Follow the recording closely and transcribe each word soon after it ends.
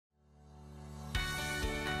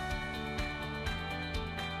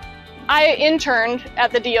I interned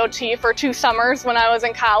at the DOT for 2 summers when I was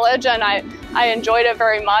in college, and I enjoyed it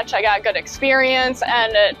very much. I got good experience,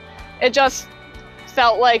 and it just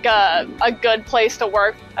felt like a good place to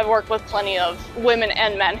work. I've worked with plenty of women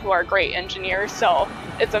and men who are great engineers, so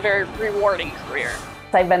it's a very rewarding career.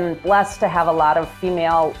 I've been blessed to have a lot of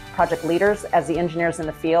female project leaders as the engineers in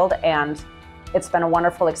the field, and it's been a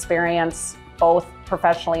wonderful experience, both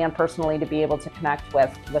professionally and personally, to be able to connect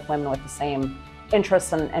with women with the same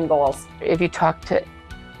interests and goals. If you talk to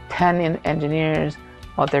 10 engineers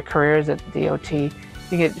about their careers at the DOT, you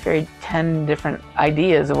get 10 different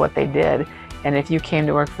ideas of what they did. And if you came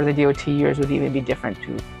to work for the DOT, yours would even be different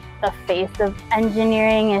too. The face of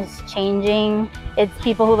engineering is changing. It's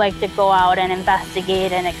people who like to go out and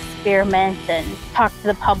investigate and experiment and talk to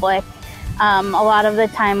the public. A lot of the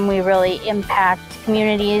time we really impact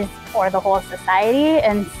communities or the whole society,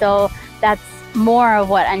 and so that's more of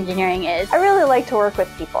what engineering is. I really like to work with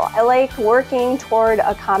people. I like working toward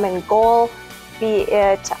a common goal, be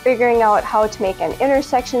it figuring out how to make an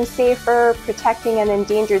intersection safer, protecting an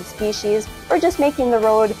endangered species, or just making the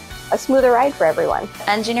road a smoother ride for everyone.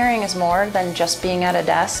 Engineering is more than just being at a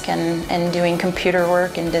desk and doing computer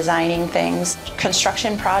work and designing things.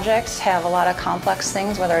 Construction projects have a lot of complex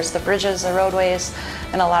things, whether it's the bridges, the roadways,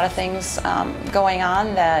 and a lot of things going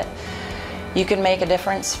on that you can make a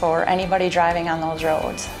difference for anybody driving on those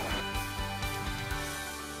roads.